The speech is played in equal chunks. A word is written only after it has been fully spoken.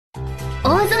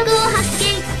王族を発見。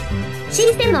シ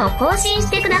ステムを更新し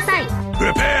てください。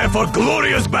 Prepare for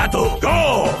glorious battle! Go!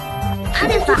 ア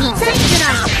ルファ、サイク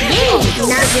ロン、ゲイ、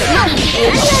ナズ、エアリア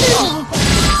ルミ、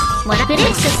モラプレッ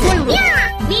クス、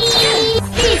ビー、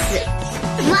スペース、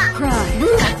ワ、ブ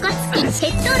ー、カッコつき、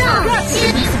ヘッドローン、シュ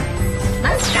ービ、マ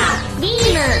スター、ビ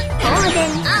ーム、オーデン、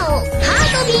青、ハ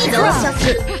ートビー、増殖、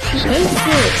変数、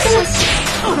投資、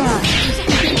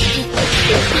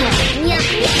ニャ、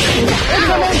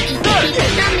青、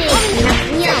ダメージ、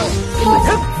ニャオ、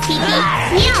ピピ、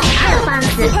ニャオ、アドバンス、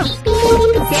ピピ、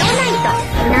セオナイト、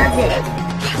なぜ、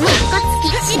マッコつ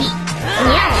き、シビ、ニ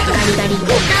ャオ、ガリガリ、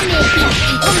ダメージ、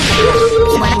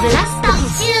モラブラスト、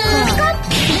シュー、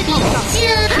ピピ、シュ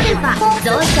ー、アルファ、増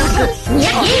殖、ニャ、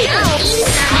ゲイ、青、インス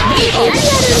タ、エアリアル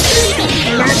スイピ、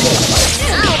なぜ、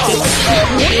青、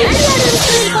エアリアルス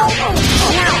イピ、ニャオ、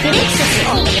フレックス、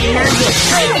なぜ、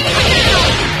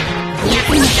ニャ、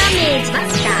ダメージ、マ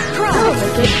スター、頭部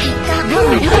決起化、ブー、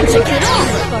クロー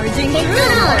ム、ヘッド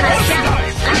ロー発射、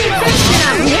アルファイスラ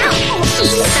ー、ニャオ、イン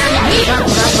スタ、ネバブ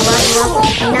バブバブバ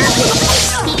ブ、なぜ、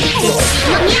ピピテス、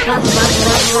ニャ、バブバブバ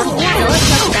ブバブ、ニャ、増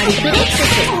殖ガリフレック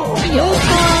ス、陽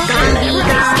光、ガンビー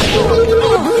ガー、ブ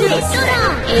ー、ヘッドロー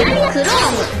ン、エアリアクロー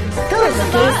ム、頭部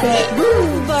形成、ブ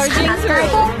ー、破壊、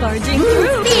ブー、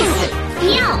スペース、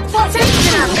ニャオ、サイク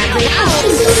ラー、ガブ、青、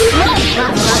バ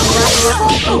ブバブバブバ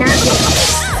ブ、なぜ、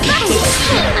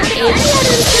エアリアル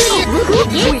スリー、ブー、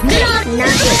ゲックロー、な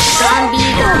ぜ、ガンビー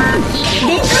ガー、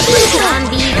レッドブー、ガン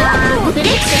ビーガー、フレッ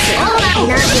クス、オーバー、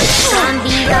なぜ、ガンビ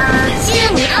ーガー、シュ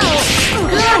ーム、青、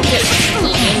グワーク、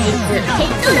現実、ヘッ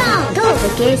ドダウン、頭部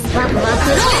ケース、バブバク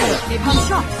ローム、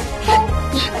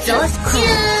増殖、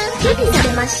拒否され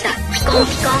ました。ピコンピ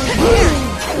コン、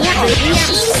ニャ、ニャ、イン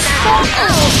スタ、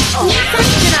青、ニャ、サイ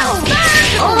クラを、バー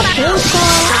ン、オーバー、変更、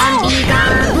ガンビーガ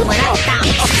ー、もらった。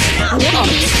ニャ、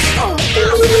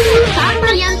パー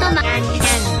マリアントマン、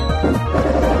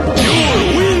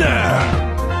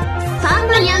パーマ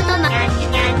リアントマン、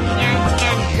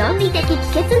論理的帰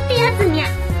結ってやつにゃ。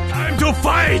Time to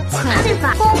fight! アルファ、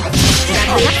ガブガブ、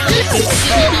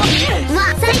ワ、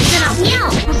サイクラ、ニャオ、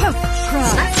マス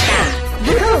ター、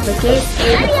頭部ケース、エ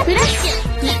アリアフラッシュ、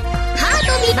ハート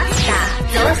ビバスター、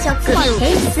増殖、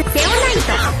変質、セオナイト、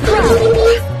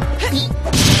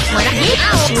モラゲ、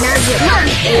青、ナズ、ワ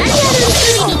ン、エアリアルス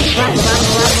リリ、ワブワブ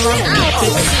ワブワブ、青、テ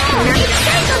ス、ナイ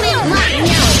サイトメン、ワン、ニ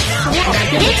ャオ、ラ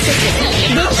フレックス、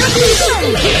レッドビー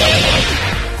ビー、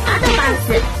アドバンス、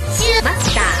シューバス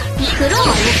ター、クロー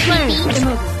ン、ピピ、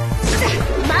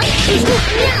バッ、ニ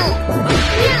ャオ、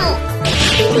ニャオ、ピ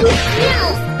ピ、ニャ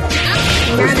オ、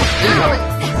なんだ、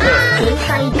青、展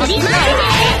開できますね。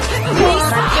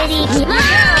バッテリー、ニバーン、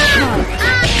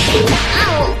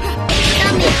青、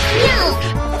ダメ、ニャ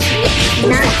オ、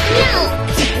な、ニャオ、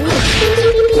ピピピ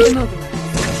ピピ、うわ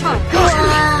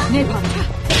ー、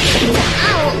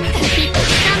青、ピピ、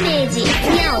ダメージ、ニ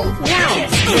ャオ、ニャ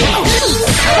オ、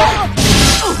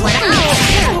ほら、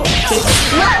青、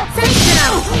わ、サイクラ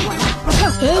オ、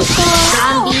変更、ガ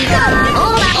ンビーガー、オ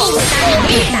ーバー、インスタに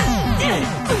データ、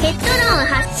ヘッドローン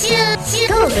発注、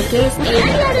頭部ケース、エア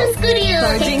リアルスクリュー、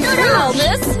ヘッドローン、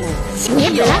ネ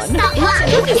ブラスタ、は、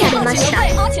拒否されました。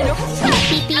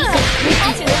ピピ、ピピ、カ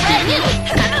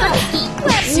ッコつき、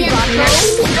ニャ、ナイ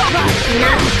ス、ナ、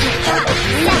イ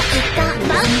カ、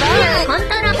バンバン、コン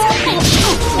トロール、ピピ、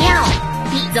ニャオ、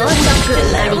ピ、増殖、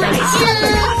ガリガリ、シュー、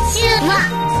シュー、ワ、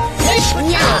シュッ、ニ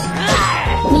ャ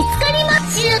オ、見つかりま、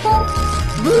シュー、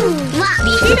ブーン、ワ、リ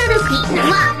テラルピ、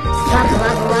ワ、ワブワ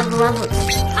ブワブワブ、ピ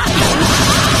ピ、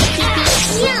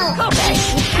ニャオ、ピピ、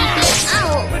青、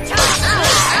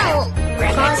青、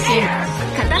更新、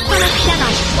カタコラキャノン、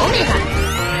オメガ、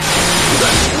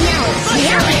ニャオ、ニ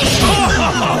ャオ、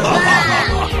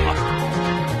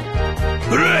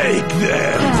Break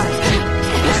them!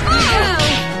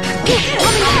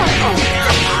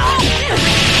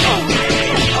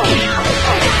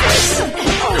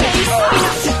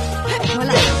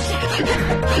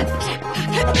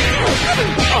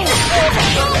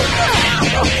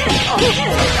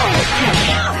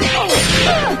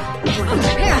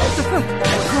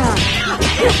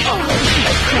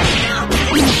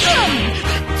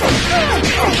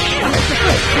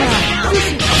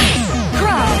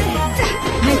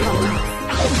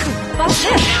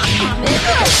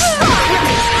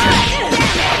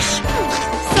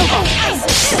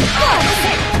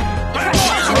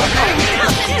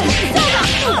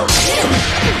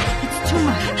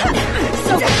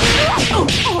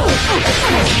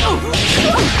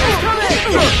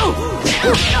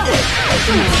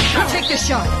 Take the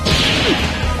shot.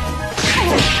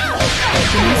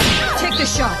 Take the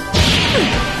shot.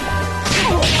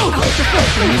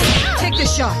 Take the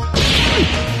shot.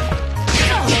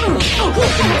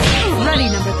 Ready,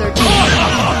 number 13.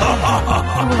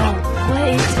 Well,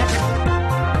 wait.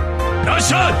 Nice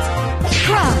shot!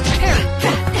 Crowd, parry.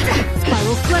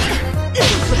 Spiral flip.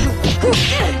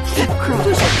 Crowd.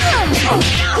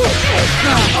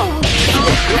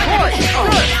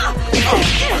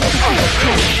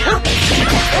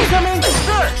 Incoming!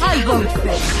 High bone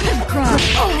spin. Crowd.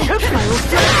 Spiral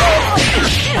flip.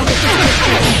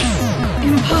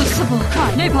 Impossible.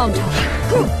 Crowd, napalm top.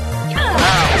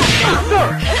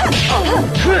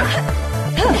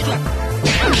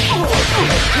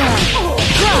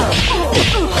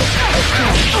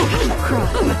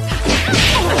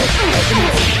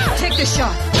 Take the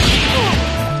shot.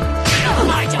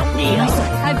 I don't need it.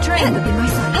 I've trained them in my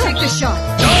sight. Take the shot.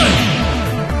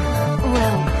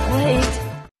 Well, wait.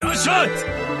 Nice shot!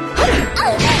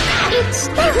 It's...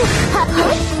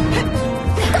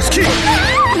 Ski!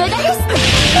 無駄です。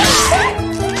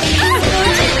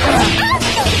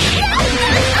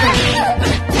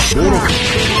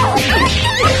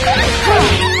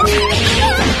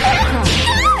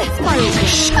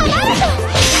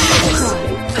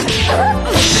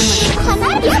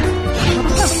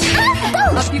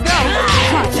Up you go.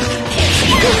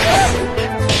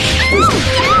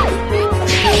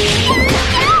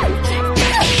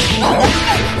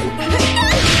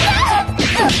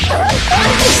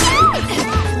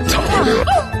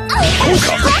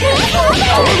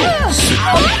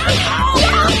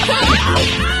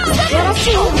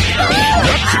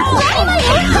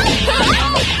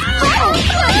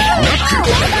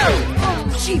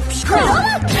 Cheap screw.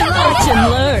 Watch and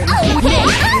learn.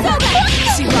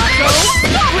 Sirocco.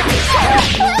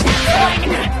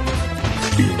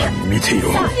 今見ていろ。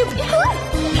フレ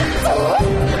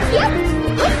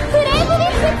ームリ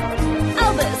フア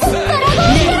ブスドラ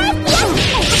ゴン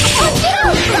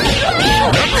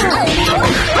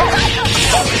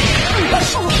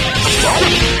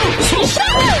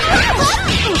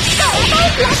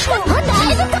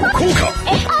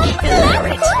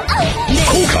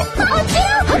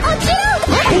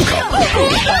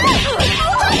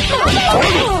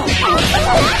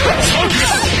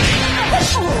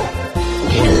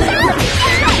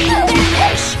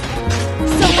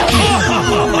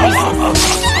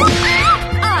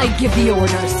I give the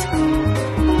orders.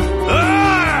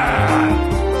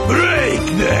 Break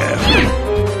them!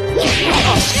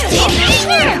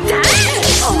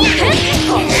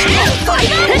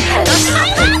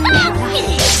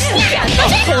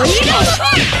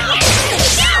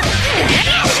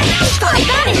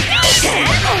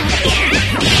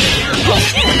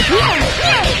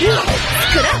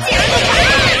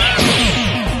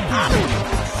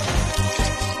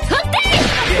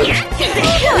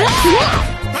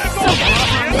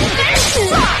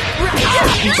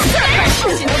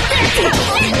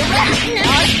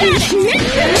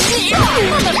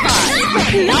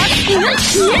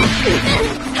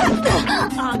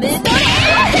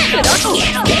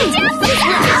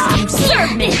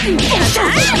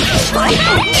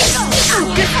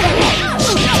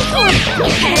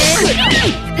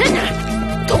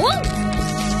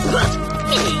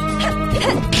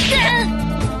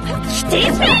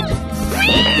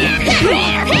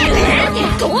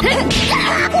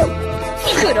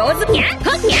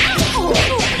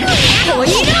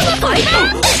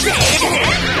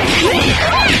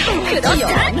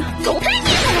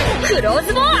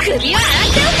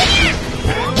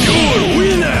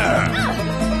 Winner!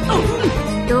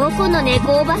 どこの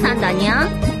猫おばさんだにゃ？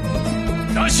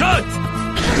 Nice shot!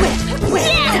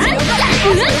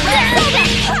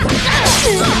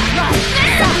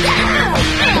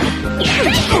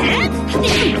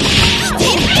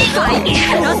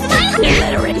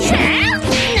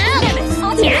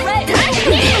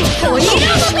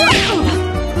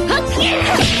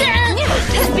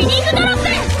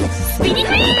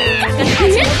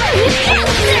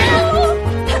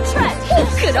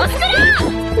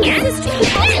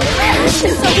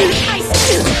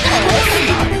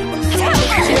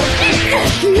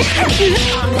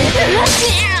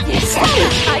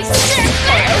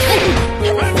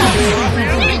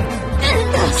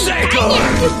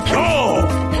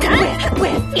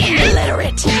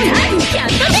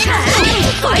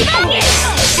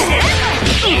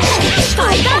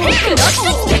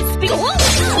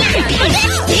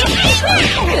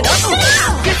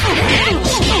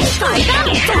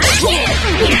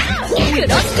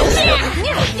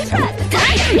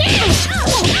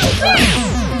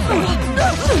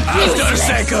 After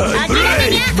second,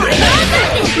 break!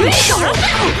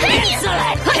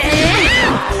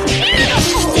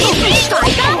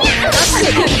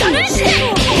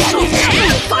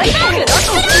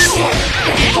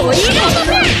 ホイールを飛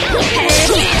べ。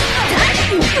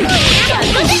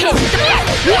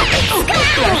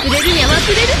忘れるにゃ忘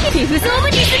れる。フィフスオブ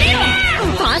ディスメンダー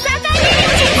パーサータイム。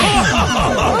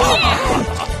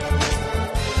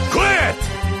Quit!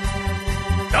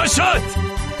 Now shut!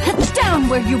 Down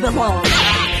where you belong.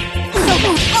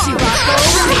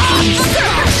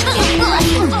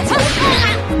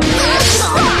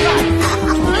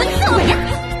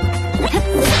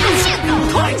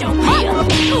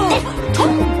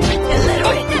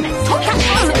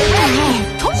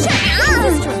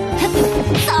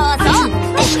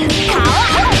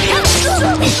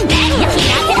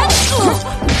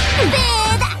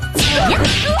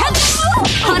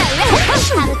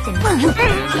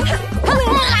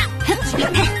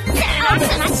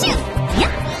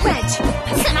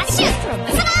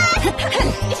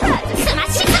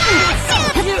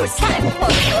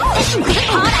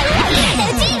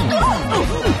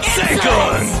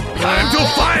 Second! Time to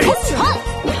fight!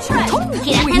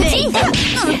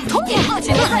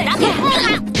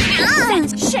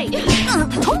 Shake.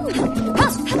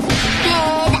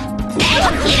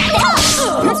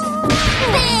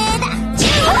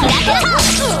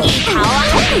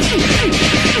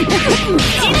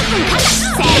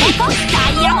 ダ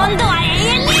イヤモンドは永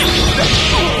遠に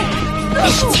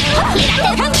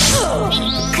い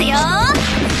くよ。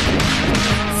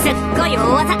すっごい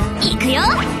大技いくよ。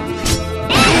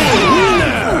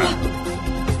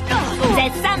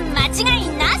絶賛間違い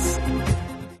なし。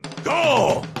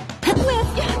Go!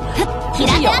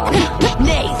 平手アタック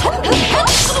ネイ平手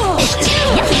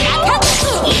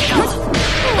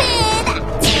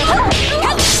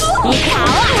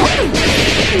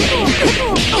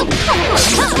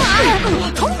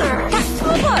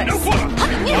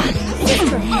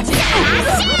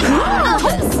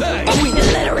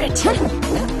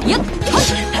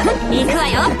いくわ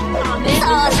よ。そう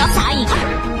そう最後。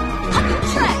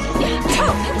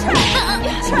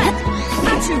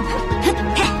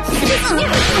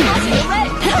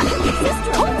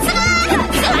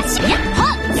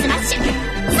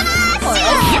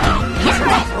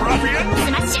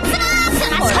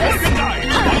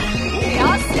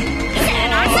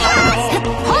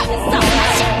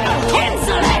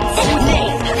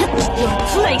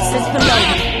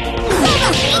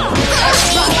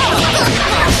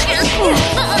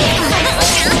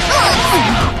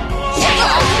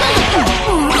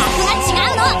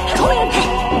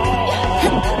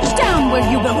Down where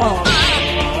you belong.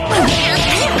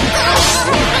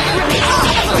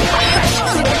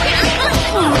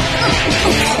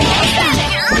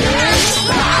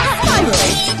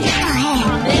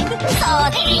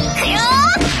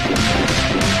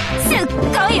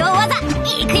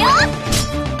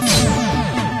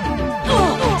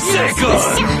 Second!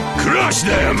 Crush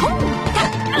them!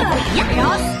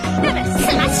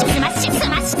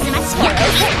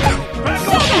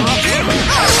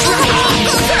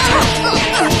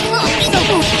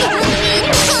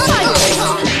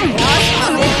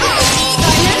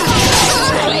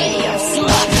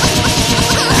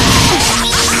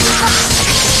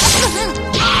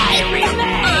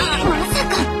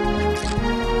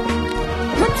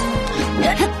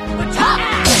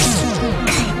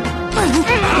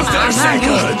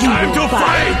 Second! Time to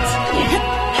fight!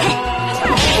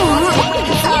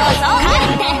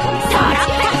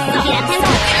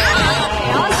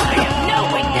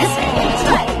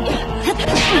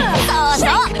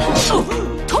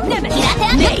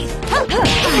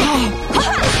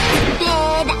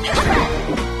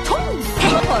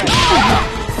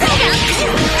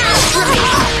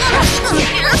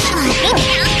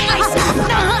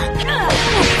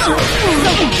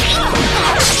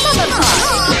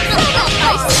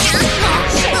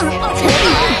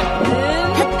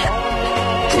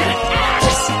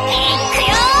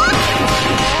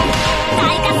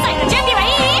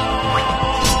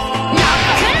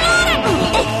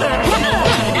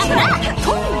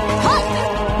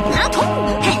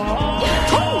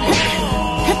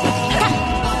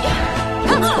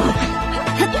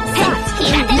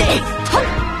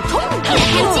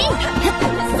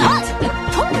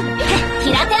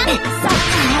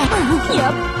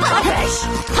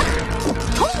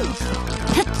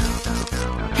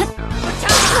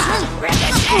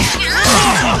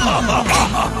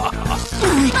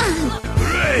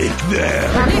 Break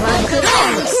them!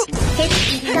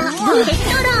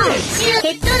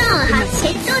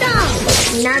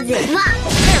 なぜは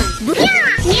ブヤー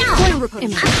ニャオハッピ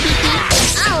ピ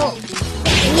青見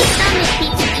た目ピ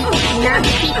なぜ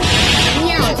ピ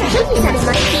ニャオ拒否されます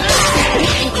ピ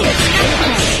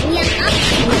ニャ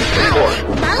青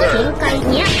バウ展開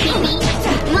ニャピピ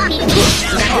ワピピな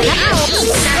ぜ青ピな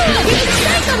ぜ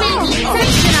ピ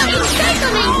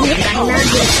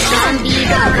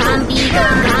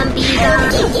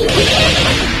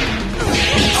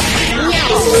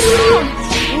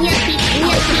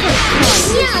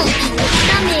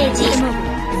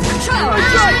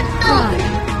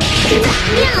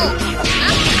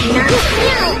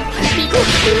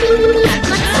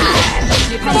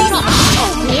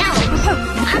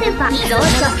増殖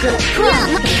フワ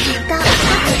ッガー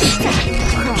セ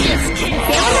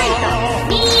オナイト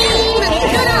ビームヘ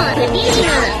ッドロービーム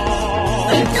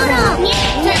ヘッドローニ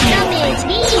ェダメージ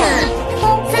ビーム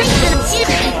サイクルシュ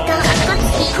ートカッコ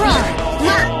ツキマ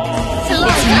そう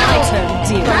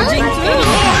バウン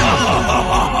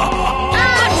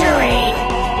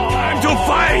Time to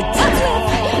fight!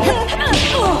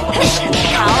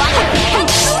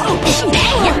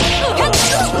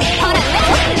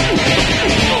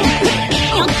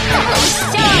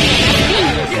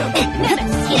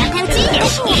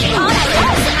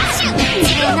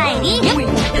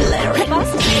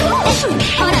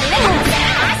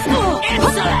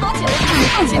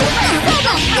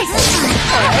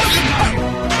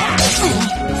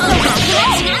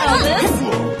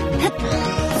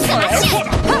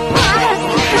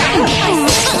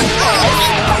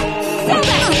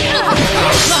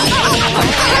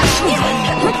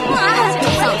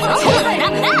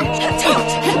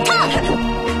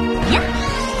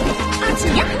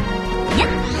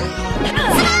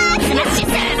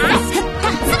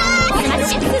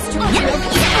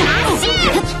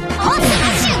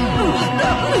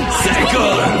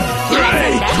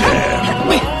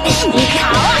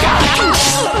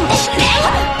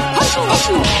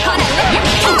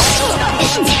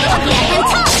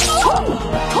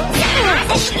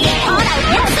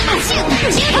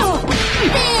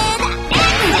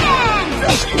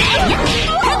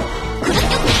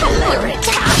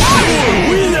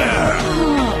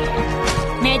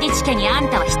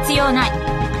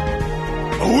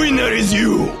 A winner is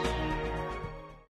you!